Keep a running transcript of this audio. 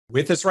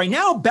With us right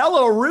now,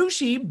 Bella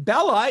Rushi.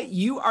 Bella,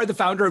 you are the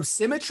founder of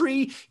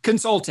Symmetri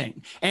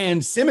Consulting.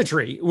 And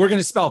Symmetri, we're going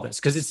to spell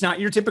this because it's not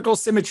your typical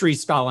symmetry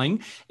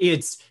spelling.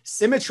 It's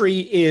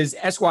Symmetri is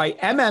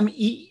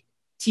Symmetri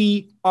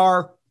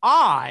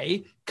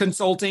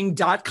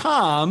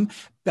consulting.com.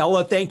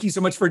 Bella, thank you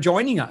so much for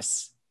joining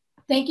us.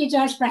 Thank you,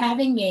 Josh, for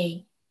having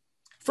me.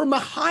 From a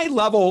high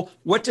level,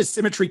 what does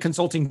Symmetri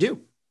Consulting do?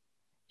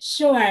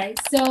 Sure.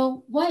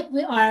 So what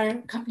our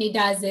company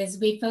does is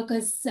we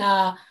focus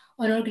on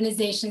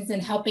organizations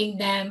and helping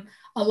them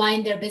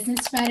align their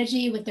business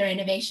strategy with their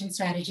innovation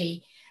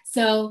strategy.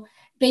 So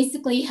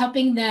basically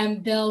helping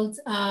them build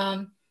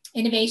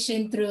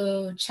innovation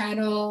through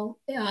channel,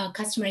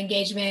 customer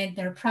engagement,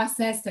 their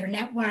process, their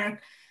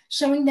network,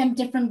 showing them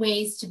different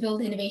ways to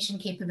build innovation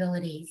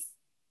capabilities.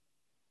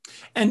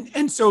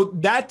 And so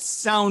that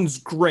sounds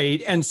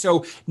great. And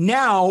so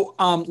now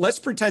let's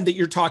pretend that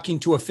you're talking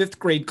to a fifth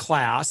grade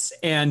class,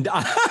 and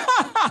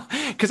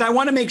because I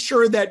want to make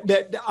sure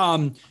that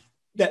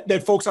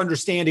folks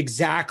understand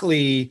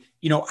exactly,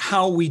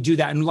 how we do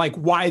that and like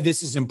why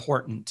this is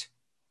important.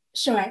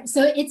 Sure.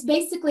 So it's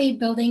basically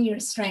building your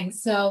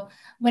strengths. So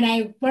when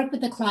I work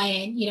with a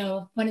client,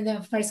 one of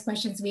the first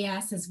questions we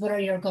ask is, what are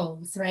your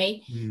goals,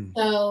 right?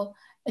 So,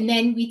 and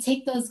then we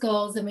take those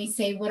goals and we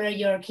say, what are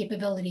your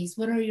capabilities?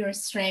 What are your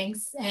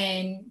strengths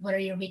and what are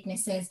your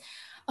weaknesses?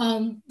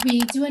 We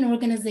do an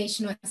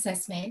organizational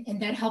assessment, and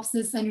that helps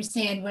us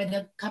understand where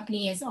the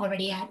company is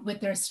already at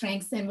with their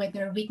strengths and what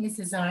their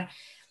weaknesses are.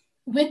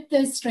 With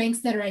the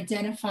strengths that are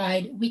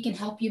identified, we can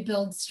help you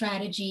build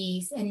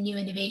strategies and new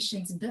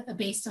innovations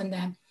based on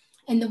them.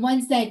 And the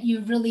ones that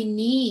you really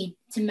need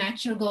to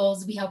match your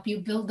goals, we help you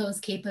build those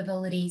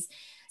capabilities.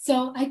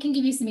 So I can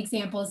give you some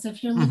examples. So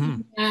if you're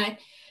looking at,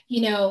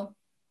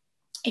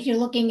 if you're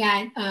looking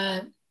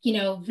at,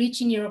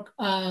 reaching your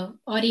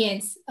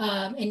audience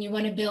and you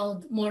want to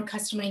build more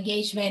customer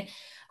engagement,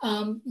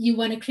 you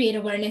want to create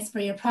awareness for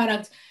your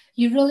product,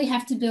 you really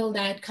have to build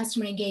that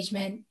customer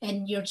engagement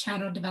and your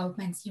channel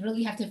developments. You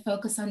really have to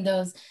focus on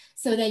those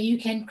so that you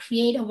can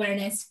create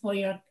awareness for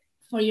your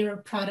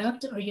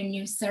product or your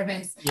new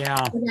service. Yeah.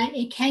 So that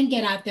it can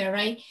get out there,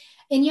 right?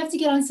 And you have to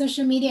get on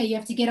social media. You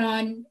have to get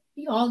on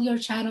all your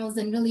channels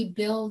and really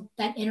build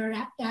that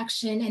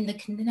interaction and the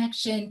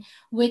connection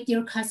with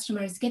your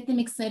customers. Get them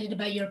excited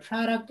about your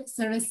product,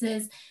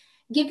 services.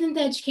 Give them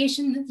the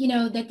education,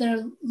 that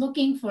they're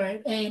looking for,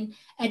 and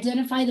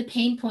identify the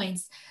pain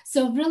points.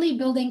 So really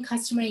building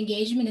customer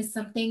engagement is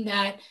something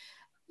that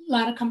a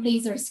lot of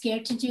companies are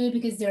scared to do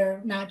because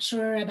they're not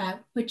sure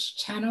about which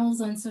channels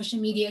on social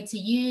media to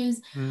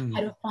use, how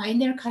to find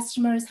their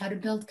customers, how to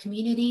build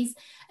communities.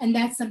 And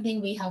that's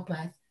something we help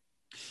with.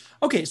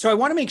 Okay, so I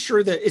want to make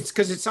sure that it's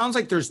because it sounds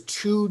like there's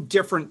two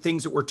different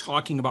things that we're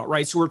talking about,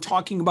 right? So we're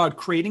talking about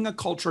creating a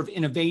culture of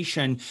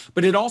innovation,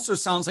 but it also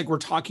sounds like we're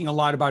talking a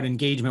lot about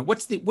engagement.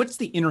 What's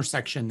the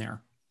intersection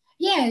there?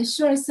 Yeah,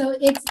 sure. So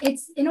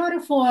it's in order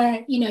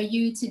for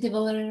you to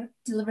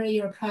deliver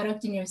your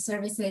product and your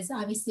services.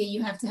 Obviously,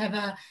 you have to have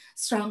a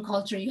strong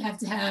culture. You have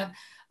to have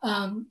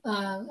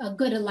a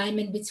good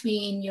alignment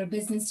between your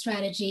business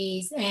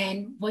strategies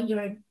and what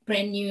your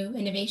brand new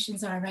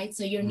innovations are, right?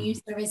 So your new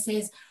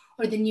services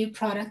or the new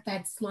product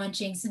that's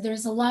launching. So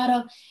there's a lot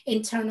of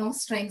internal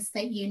strengths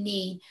that you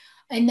need.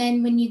 And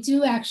then when you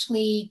do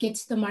actually get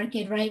to the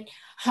market, right,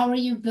 how are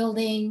you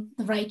building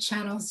the right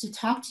channels to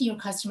talk to your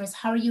customers?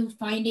 How are you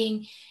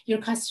finding your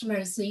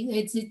customers? So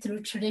is it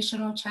through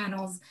traditional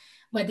channels,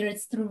 whether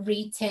it's through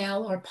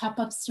retail or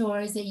pop-up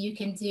stores that you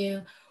can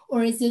do,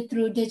 or is it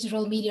through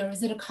digital media, or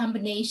is it a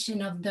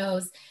combination of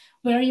those?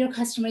 Where are your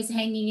customers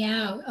hanging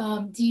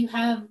out? Do you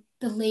have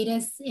the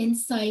latest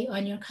insight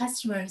on your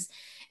customers?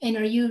 And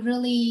are you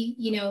really,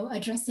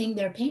 addressing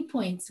their pain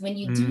points when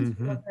you do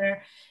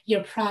deliver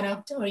your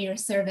product or your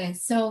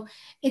service? So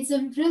it's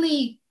a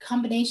really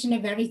combination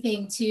of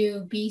everything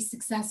to be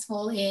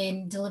successful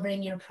in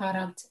delivering your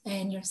product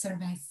and your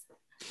service.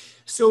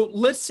 So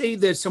let's say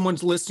that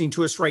someone's listening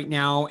to us right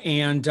now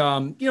and,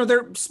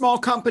 they're small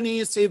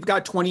companies, say they've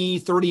got 20,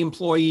 30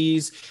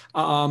 employees,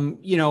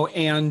 and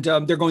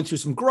they're going through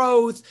some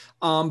growth,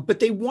 but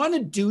they want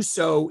to do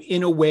so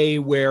in a way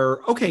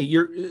where,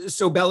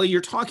 so Bella, you're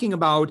talking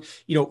about,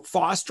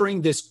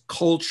 fostering this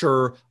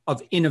culture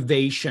of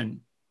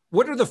innovation.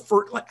 What are the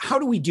first, how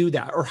do we do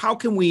that? Or how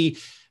can we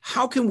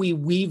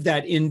weave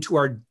that into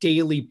our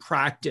daily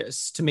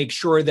practice to make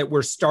sure that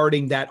we're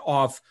starting that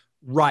off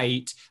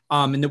right,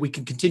 and that we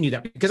can continue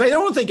that? Because I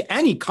don't think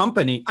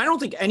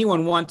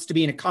anyone wants to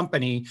be in a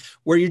company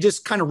where you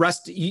just kind of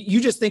rest.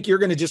 You just think you're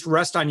going to just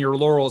rest on your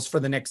laurels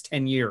for the next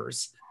 10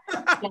 years.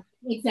 Yeah,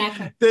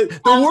 exactly. The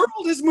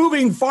world is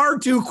moving far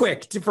too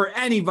quick for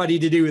anybody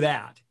to do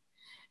that.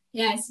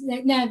 Yes,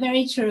 no,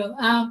 very true.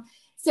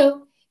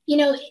 So,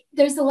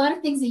 there's a lot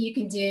of things that you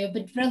can do,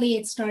 but really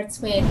it starts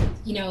with,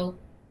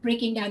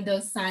 breaking down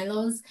those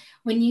silos.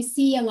 When you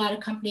see a lot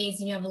of companies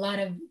and you have a lot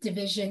of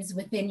divisions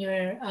within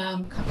your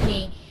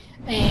company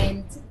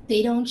and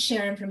they don't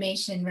share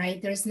information,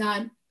 right? There's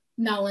not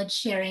knowledge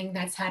sharing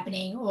that's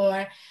happening,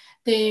 or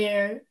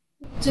they're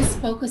just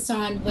focus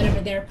on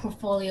whatever their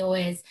portfolio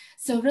is.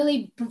 So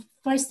really,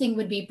 first thing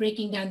would be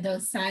breaking down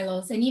those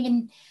silos and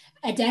even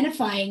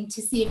identifying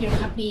to see if your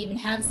company even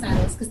has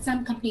silos, because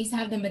some companies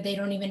have them, but they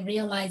don't even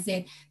realize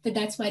it, that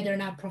that's why they're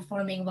not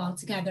performing well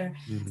together.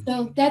 Mhm.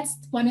 So that's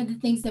one of the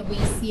things that we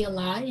see a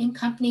lot in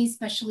companies,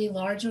 especially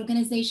large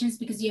organizations,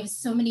 because you have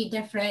so many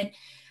different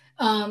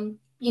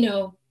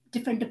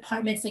different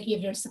departments. Like you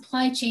have your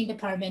supply chain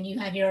department, you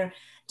have your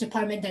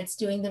department that's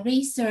doing the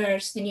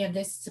research, then you have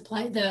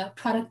the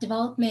product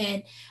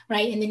development,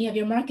 right? And then you have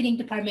your marketing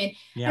department.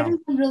 Yeah.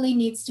 Everyone really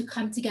needs to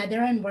come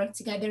together and work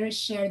together,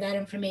 share that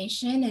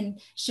information and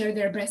share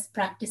their best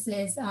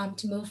practices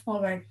to move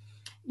forward.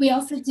 We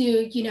also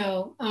do,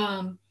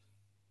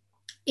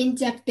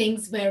 in-depth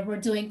things where we're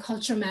doing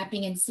culture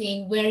mapping and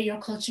seeing where your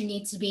culture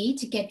needs to be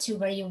to get to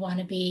where you want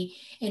to be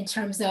in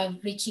terms of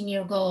reaching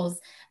your goals.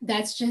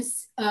 That's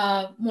just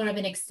more of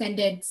an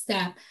extended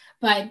step.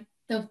 But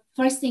the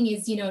first thing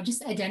is,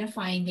 just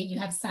identifying that you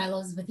have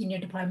silos within your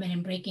department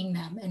and breaking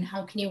them. And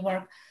how can you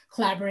work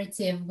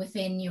collaborative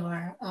within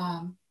your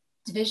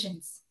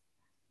divisions?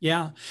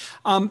 Yeah.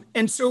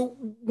 And so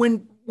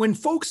when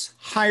folks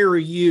hire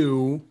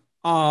you,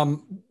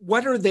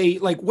 what are they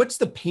like? What's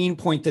the pain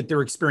point that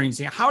they're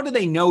experiencing? How do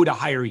they know to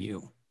hire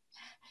you?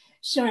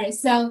 Sure.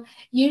 So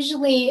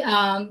usually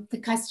the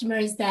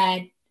customers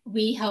that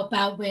we help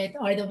out with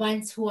are the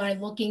ones who are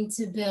looking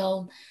to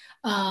build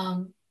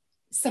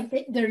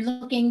something. They're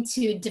looking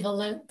to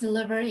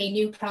deliver a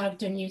new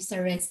product or new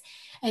service,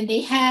 and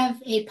they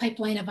have a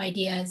pipeline of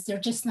ideas. They're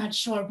just not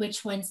sure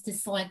which ones to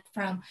select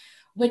from,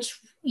 which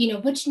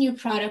new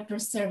product or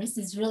service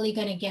is really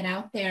going to get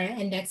out there,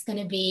 and that's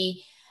going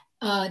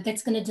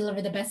to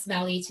deliver the best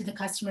value to the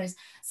customers.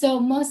 So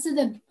most of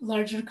the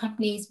larger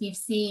companies we've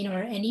seen,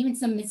 and even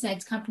some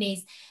mid-sized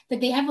companies,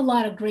 that they have a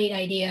lot of great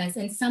ideas,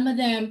 and some of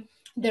them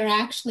they're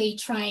actually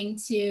trying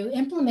to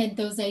implement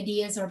those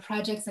ideas or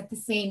projects at the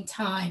same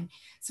time.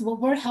 So what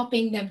we're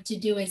helping them to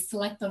do is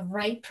select the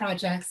right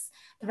projects,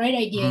 the right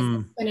ideas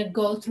Mm, that's going to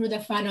go through the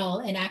funnel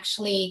and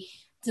actually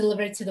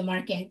deliver to the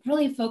market.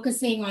 Really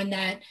focusing on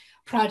that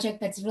project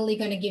that's really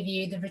going to give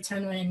you the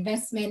return on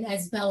investment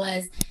as well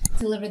as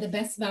deliver the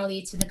best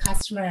value to the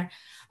customer.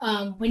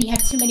 When you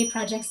have too many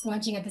projects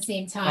launching at the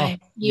same oh, time,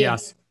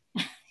 yes.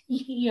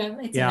 it's a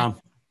mess. Yeah.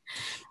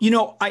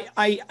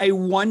 I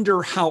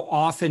wonder how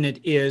often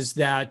it is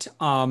that,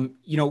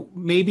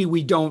 maybe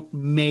we don't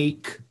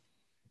make,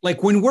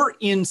 like when we're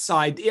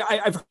inside,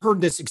 I've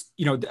heard this,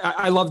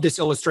 I love this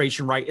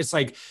illustration, right? It's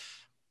like,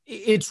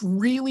 it's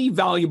really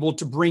valuable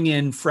to bring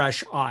in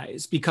fresh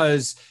eyes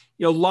because,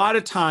 a lot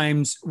of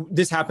times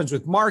this happens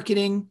with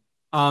marketing.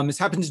 This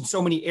happens in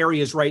so many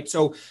areas, right?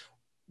 So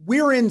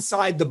we're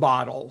inside the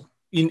bottle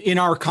in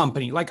our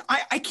company. Like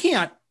I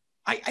can't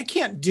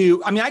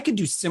do, I mean, I could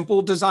do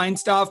simple design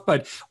stuff,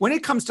 but when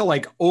it comes to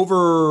like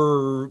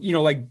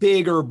like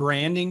bigger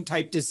branding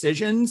type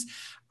decisions,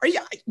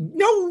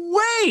 no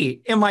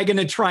way am I going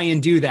to try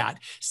and do that.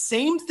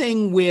 Same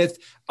thing with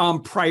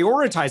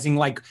prioritizing,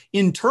 like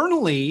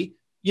internally,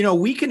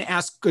 we can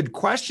ask good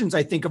questions,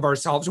 I think, of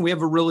ourselves. And we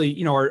have a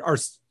really,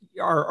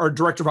 our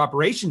director of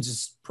operations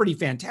is pretty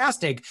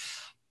fantastic.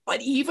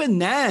 But even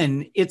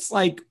then, it's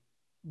like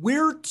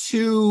we're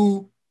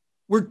too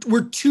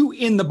we're too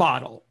in the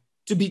bottle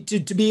to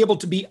be able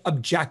to be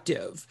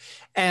objective.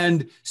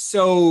 And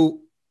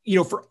so,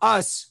 for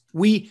us,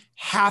 we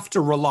have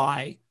to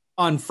rely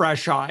on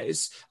fresh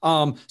eyes.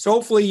 So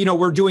hopefully,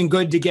 we're doing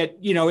good to get,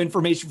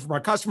 information from our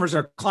customers,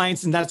 our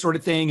clients, and that sort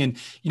of thing. And,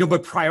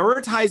 but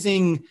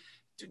prioritizing,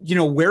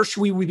 where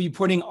should we be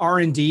putting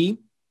R&D?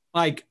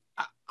 Like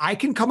I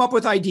can come up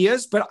with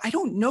ideas, but I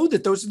don't know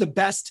that those are the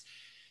best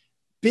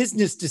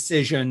business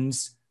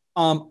decisions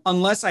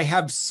unless I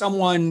have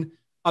someone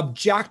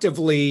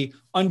objectively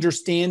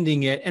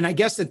understanding it. And I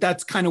guess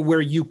that's kind of where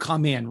you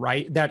come in,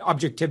 right? That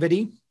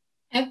objectivity.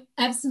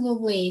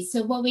 Absolutely.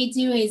 So what we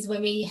do is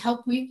when we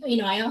help, we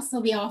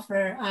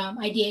offer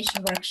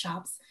ideation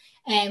workshops.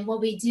 And what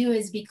we do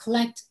is we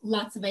collect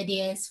lots of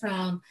ideas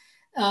from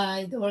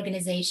the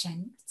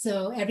organization.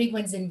 So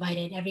everyone's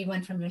invited,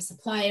 everyone from your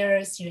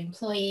suppliers, your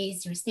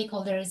employees, your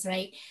stakeholders,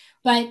 right?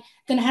 But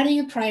then how do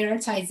you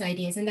prioritize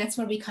ideas? And that's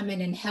where we come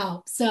in and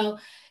help. So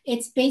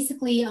it's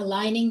basically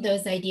aligning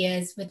those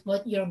ideas with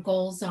what your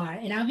goals are.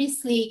 And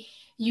obviously,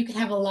 you can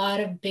have a lot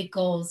of big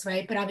goals,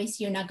 right? But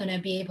obviously, you're not going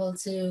to be able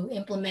to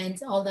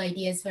implement all the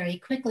ideas very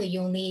quickly.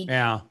 You'll need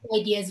Yeah.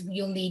 ideas,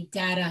 you'll need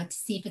data to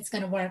see if it's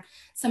going to work.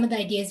 Some of the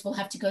ideas will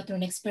have to go through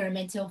an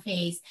experimental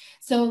phase.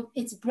 So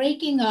it's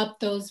breaking up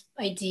those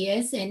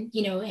ideas and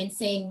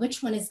saying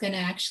which one is going to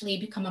actually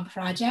become a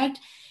project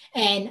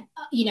and,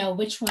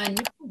 which one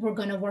we're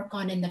going to work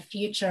on in the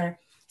future.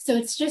 So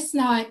it's just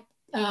not,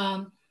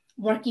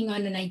 working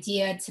on an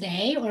idea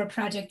today or a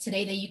project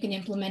today that you can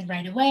implement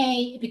right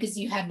away because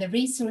you have the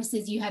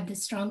resources, you have the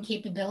strong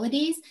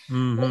capabilities.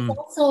 But it's Mm-hmm.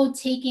 also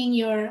taking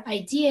your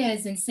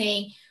ideas and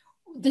saying,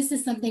 this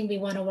is something we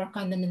want to work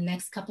on in the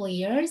next couple of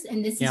years.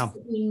 And this is Yeah.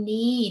 what we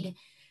need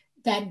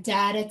that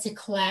data to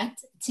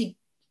collect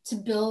to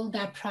build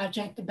that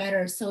project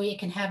better so it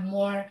can have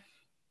more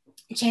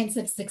chance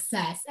of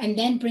success, and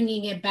then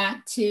bringing it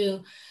back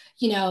to,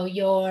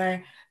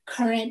 your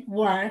current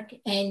work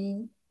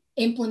and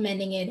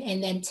implementing it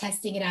and then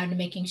testing it out and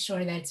making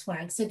sure that it's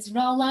worked. So it's a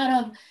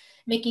lot of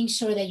making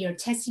sure that you're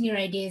testing your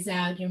ideas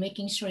out, you're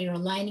making sure you're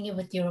aligning it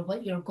with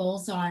what your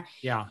goals are.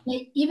 Yeah.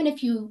 Even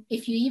if you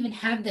even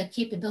have the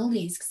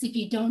capabilities, because if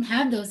you don't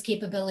have those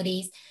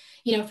capabilities,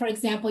 for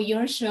example,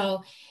 your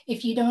show,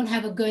 if you don't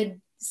have a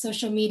good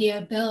social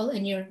media build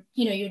and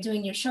you're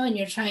doing your show and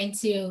you're trying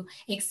to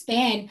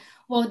expand,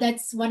 well,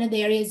 that's one of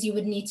the areas you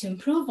would need to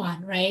improve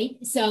on, right?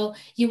 So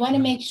you want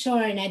to make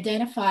sure and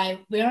identify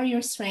where are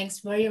your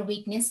strengths, where are your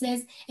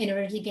weaknesses in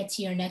order to get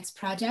to your next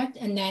project,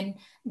 and then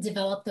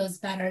develop those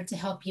better to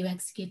help you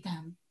execute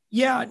them.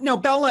 Yeah. No,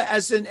 Bella,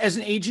 as an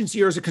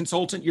agency or as a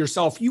consultant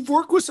yourself, you've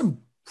worked with some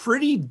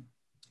pretty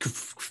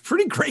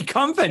great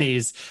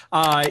companies,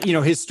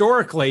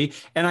 historically.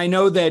 And I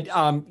know that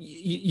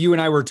you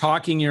and I were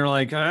talking, you're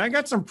like, I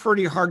got some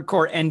pretty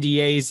hardcore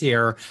NDAs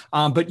here,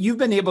 but you've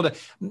been able to,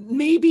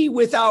 maybe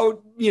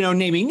without,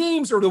 naming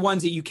names, or the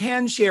ones that you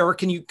can share,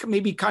 can you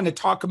maybe kind of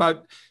talk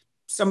about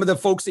some of the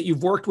folks that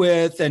you've worked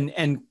with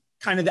and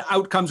kind of the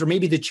outcomes or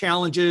maybe the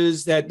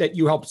challenges that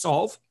you help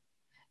solve?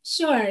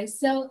 Sure.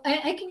 So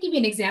I can give you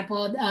an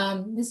example.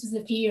 This was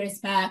a few years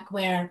back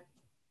where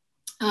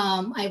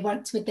I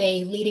worked with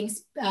a leading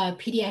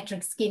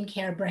pediatric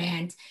skincare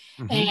brand,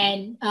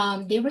 and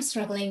they were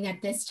struggling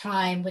at this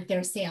time with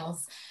their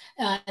sales.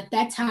 At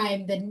that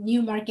time, the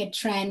new market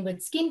trend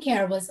with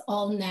skincare was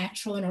all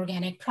natural and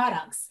organic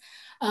products.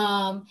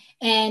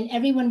 And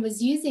everyone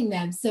was using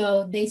them.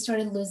 So they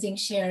started losing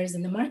shares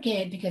in the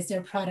market because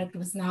their product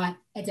was not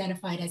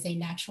identified as a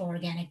natural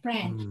organic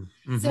brand.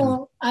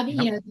 So,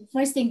 the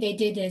first thing they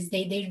did is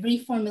they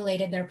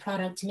reformulated their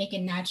product to make it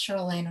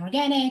natural and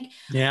organic.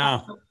 Yeah.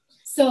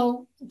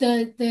 So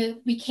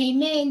we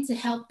came in to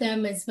help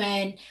them is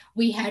when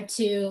we had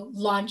to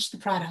launch the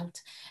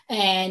product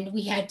and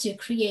we had to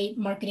create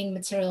marketing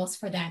materials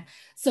for them.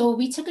 So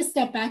we took a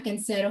step back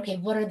and said, okay,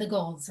 what are the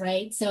goals,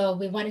 right? So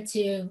we wanted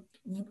to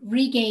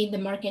regain the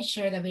market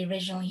share that we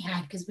originally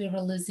had because we were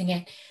losing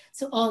it.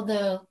 So all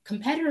the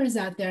competitors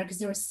out there, because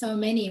there were so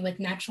many with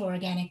natural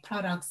organic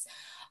products,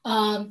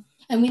 and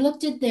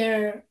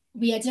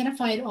we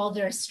identified all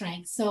their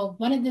strengths. So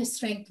one of the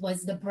strengths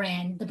was the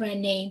brand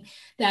name,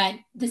 that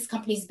this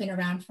company's been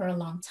around for a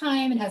long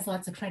time. It has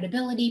lots of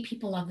credibility.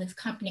 People love this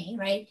company,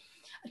 right?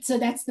 So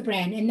that's the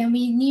brand. And then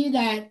we knew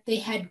that they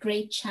had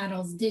great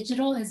channels,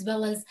 digital, as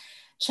well as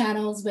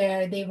channels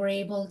where they were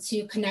able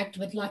to connect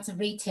with lots of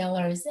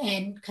retailers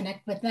and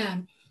connect with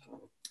them.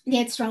 They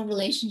had strong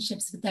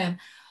relationships with them.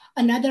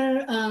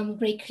 Another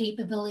great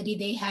capability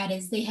they had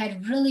is they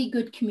had really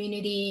good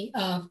community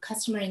of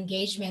customer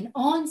engagement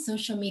on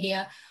social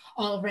media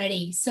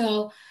already.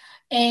 So,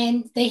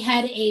 and they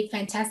had a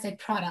fantastic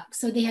product.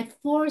 So they had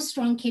 4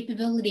 strong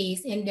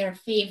capabilities in their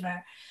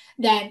favor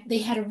that they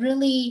had a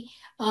really,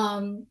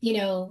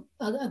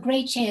 a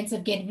great chance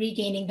of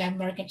regaining that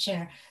market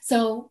share.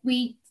 So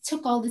we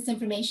took all this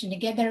information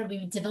together.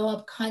 We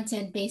developed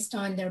content based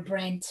on their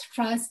brand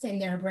trust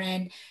and their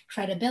brand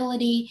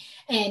credibility.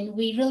 And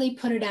we really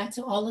put it out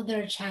to all of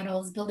their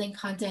channels, building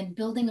content,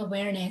 building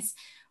awareness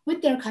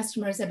with their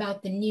customers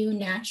about the new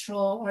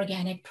natural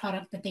organic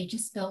product that they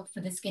just built for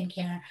the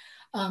skincare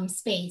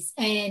space.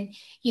 And,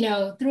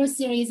 through a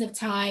series of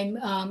time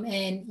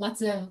and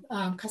lots of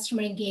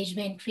customer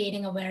engagement,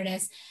 creating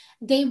awareness,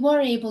 they were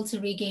able to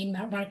regain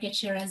market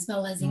share as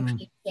well as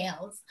increase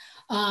sales.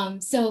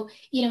 So,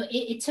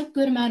 it took a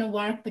good amount of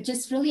work, but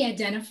just really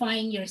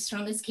identifying your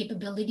strongest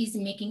capabilities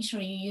and making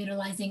sure you're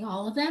utilizing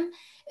all of them.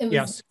 It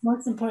was the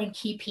most important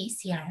key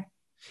piece here.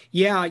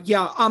 Yeah,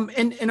 yeah.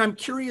 And I'm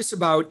curious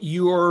about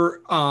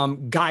your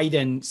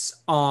guidance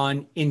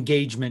on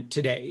engagement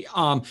today.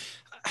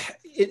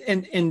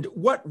 And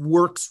what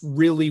works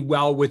really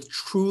well with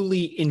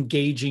truly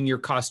engaging your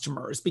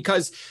customers,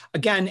 because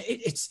again,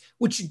 it's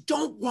what you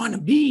don't want to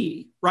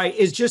be, right?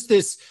 Is just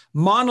this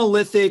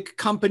monolithic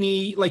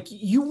company. Like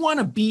you want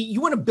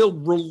to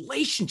build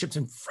relationships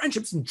and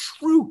friendships and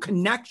true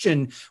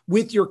connection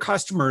with your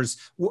customers.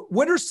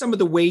 What are some of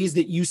the ways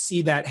that you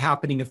see that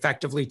happening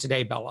effectively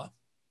today, Bella?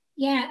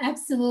 Yeah,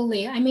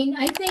 absolutely. I mean,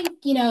 I think,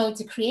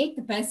 to create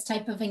the best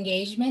type of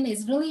engagement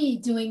is really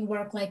doing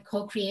work like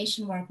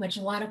co-creation work, which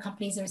a lot of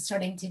companies are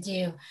starting to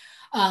do.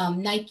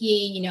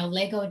 Nike,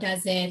 Lego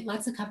does it.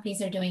 Lots of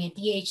companies are doing it.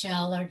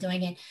 DHL are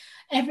doing it.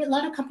 A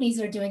lot of companies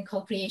are doing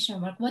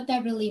co-creation work. What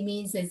that really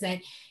means is that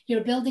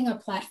you're building a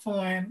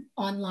platform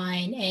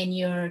online and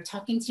you're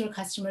talking to your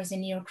customers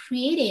and you're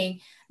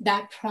creating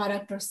that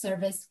product or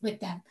service with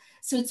them.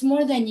 So it's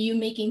more than you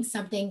making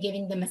something,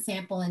 giving them a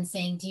sample and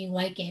saying, do you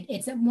like it?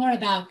 It's more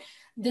about,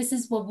 this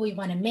is what we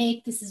want to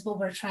make. This is what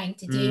we're trying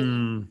to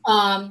do.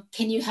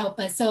 Can you help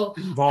us? So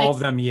involve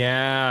them.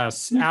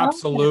 Yes,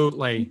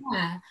 absolutely. Them.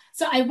 Yeah.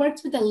 So I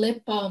worked with a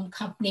lip balm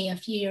company a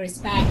few years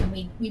back, and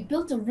we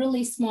built a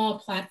really small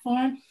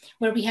platform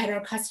where we had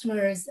our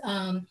customers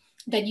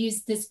that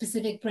used this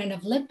specific brand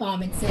of lip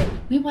balm and said,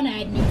 we want to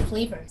add new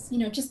flavors,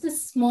 just a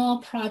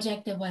small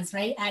project it was,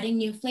 right? Adding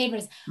new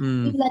flavors.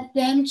 We let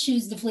them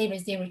choose the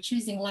flavors. They were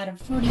choosing a lot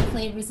of fruity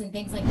flavors and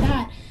things like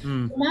that.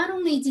 Not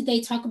only did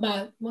they talk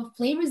about what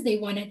flavors they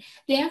wanted,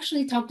 they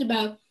actually talked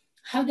about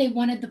how they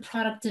wanted the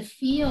product to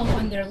feel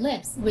on their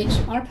lips, which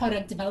our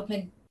product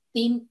development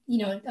team,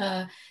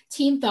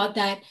 team thought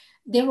that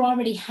they were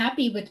already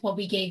happy with what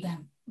we gave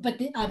them.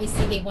 But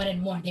obviously they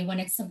wanted more. They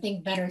wanted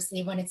something better. So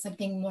they wanted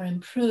something more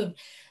improved.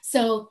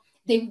 So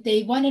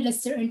they wanted a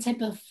certain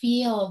type of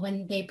feel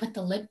when they put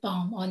the lip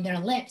balm on their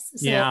lips.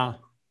 So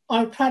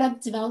our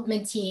product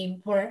development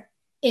team were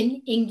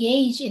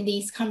engaged in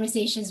these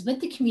conversations with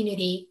the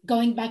community,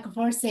 going back and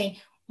forth saying,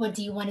 what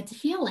do you want it to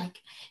feel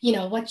like?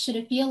 What should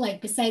it feel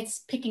like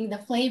besides picking the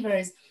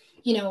flavors?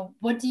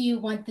 What do you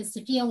want this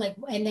to feel like?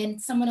 And then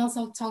someone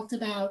also talked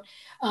about,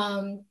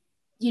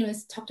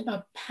 talked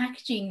about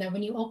packaging, that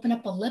when you open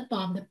up a lip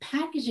balm, the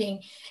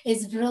packaging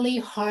is really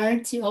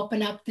hard to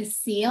open up the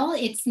seal.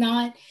 It's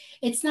not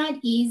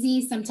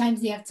easy.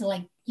 Sometimes you have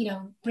to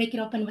break it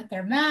open with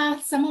their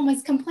mouth. Someone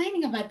was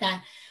complaining about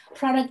that.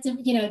 Product,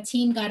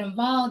 team got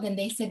involved and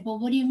they said, well,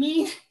 what do you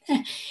mean?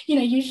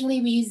 Usually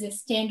we use a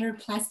standard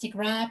plastic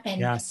wrap and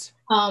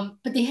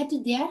but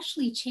they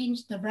actually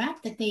changed the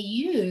wrap that they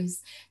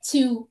use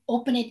to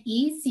open it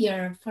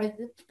easier for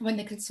when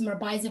the consumer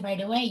buys it right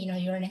away.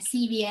 You're in a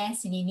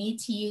CVS and you need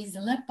to use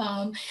the lip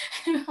balm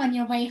on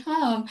your way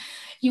home.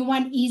 You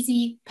want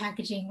easy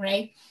packaging,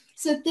 right?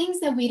 So things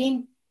that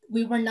we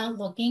were not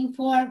looking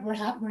for, we're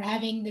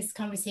having this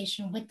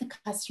conversation with the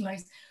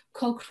customers,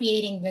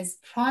 co-creating this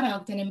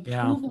product and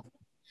improving,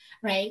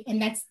 right?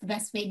 And that's the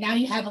best way. Now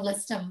you have a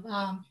list of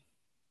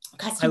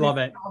customers. I love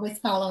it. Always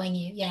following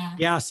you. Yeah.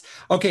 Yes.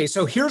 Okay.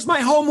 So here's my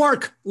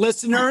homework,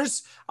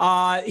 listeners.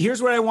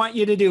 Here's what I want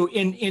you to do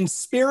in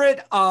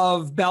spirit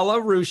of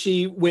Bella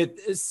Rushi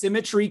with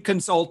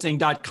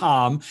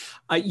symmetriconsulting.com.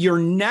 Your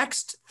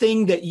next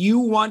thing that you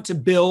want to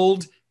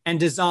build and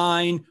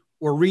design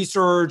or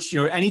research,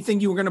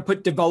 anything you were going to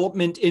put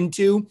development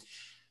into,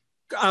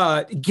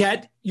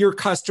 get your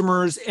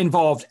customers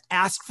involved,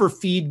 ask for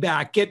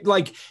feedback,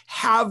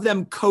 have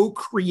them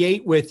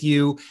co-create with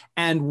you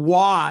and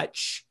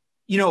watch.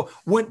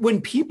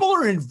 When people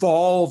are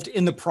involved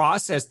in the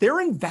process, they're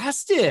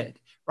invested,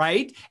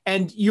 right?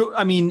 And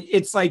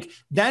it's like,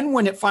 then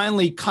when it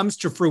finally comes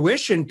to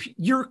fruition,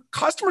 your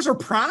customers are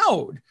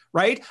proud,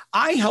 right?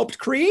 I helped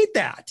create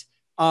that.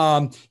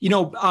 I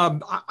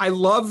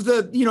love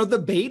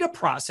the beta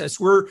process.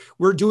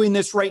 We're doing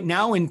this right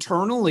now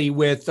internally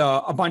with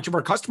a bunch of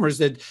our customers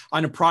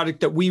on a product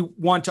that we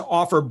want to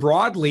offer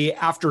broadly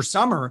after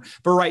summer.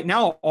 But right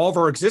now, all of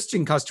our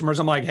existing customers,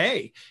 I'm like,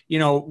 hey,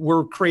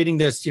 we're creating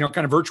this,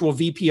 kind of virtual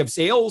VP of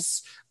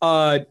sales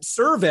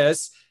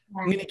service.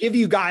 I'm going to give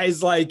you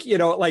guys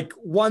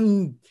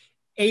 1/8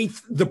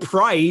 the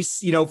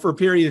price, for a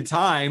period of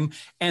time.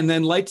 And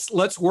then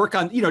let's work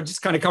on,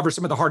 just kind of cover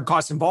some of the hard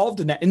costs involved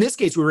in that. In this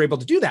case, we were able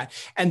to do that.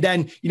 And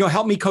then,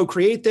 help me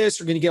co-create this.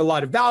 You're going to get a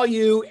lot of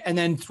value. And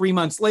then 3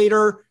 months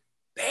later,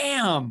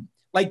 bam,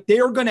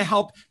 they're going to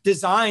help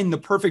design the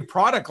perfect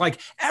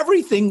product.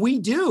 Everything we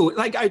do,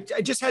 I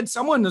just had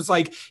someone was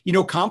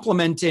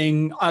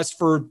complimenting us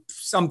for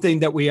something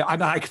that I'm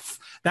like,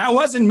 that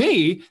wasn't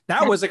me.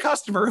 That was a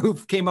customer who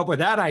came up with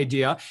that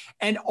idea.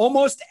 And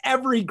almost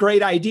every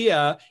great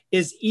idea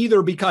is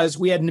either because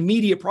we had an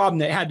immediate problem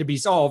that had to be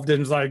solved.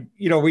 And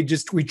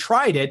it's we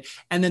tried it.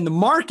 And then the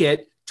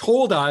market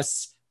told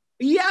us,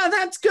 yeah,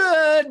 that's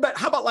good, but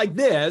how about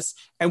this?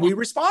 And we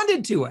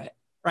responded to it.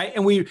 Right.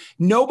 And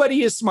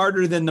nobody is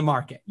smarter than the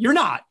market. You're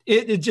not.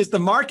 It's just the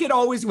market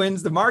always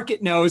wins. The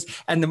market knows,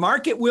 and the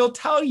market will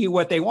tell you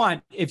what they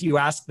want if you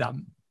ask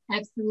them.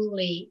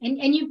 Absolutely.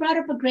 And you brought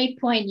up a great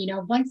point.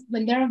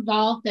 When they're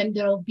involved, then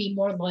they'll be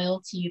more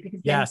loyal to you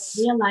because they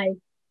realize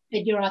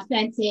that you're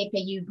authentic,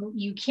 that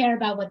you care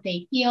about what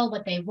they feel,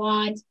 what they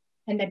want,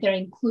 and that they're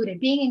included.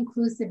 Being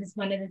inclusive is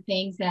one of the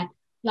things that a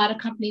lot of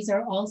companies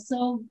are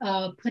also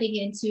putting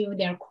into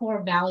their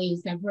core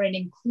values, that we're an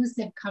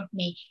inclusive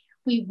company.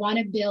 We want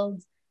to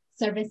build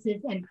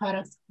services and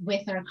products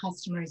with our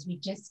customers. We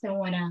just don't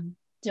want to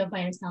do it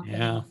by ourselves.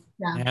 Yeah.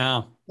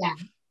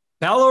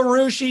 Bella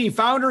Rushi,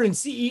 founder and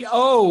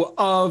CEO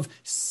of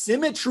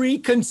Symmetri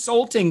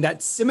Consulting.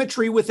 That's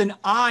Symmetry with an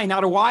I,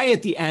 not a Y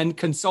at the end,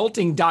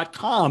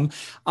 consulting.com.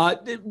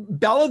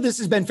 Bella, this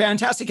has been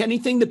fantastic.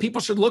 Anything that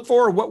people should look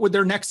for, or what would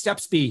their next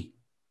steps be?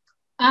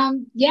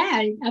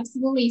 Yeah,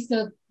 absolutely.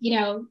 So,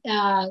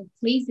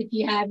 please, if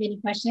you have any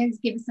questions,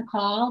 give us a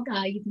call.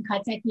 You can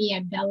contact me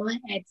at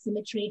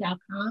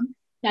bella@symmetri.com.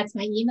 That's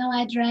my email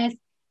address.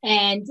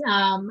 And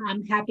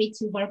I'm happy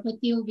to work with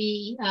you.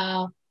 We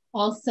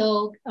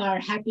also are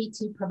happy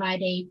to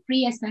provide a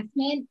free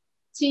assessment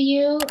to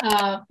you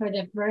for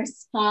the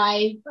first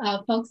 5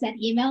 folks that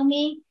email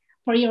me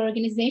for your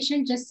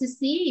organization, just to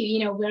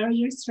see, where are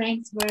your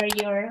strengths, where are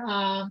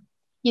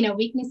your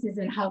weaknesses,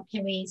 and how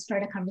can we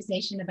start a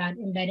conversation about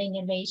embedding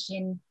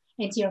innovation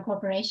into your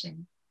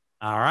corporation.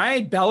 All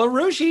right, Bella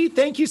Rushi,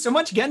 thank you so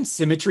much. Again,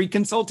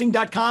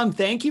 symmetriconsulting.com.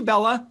 Thank you,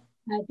 Bella.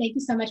 Thank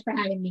you so much for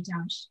having me,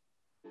 Josh.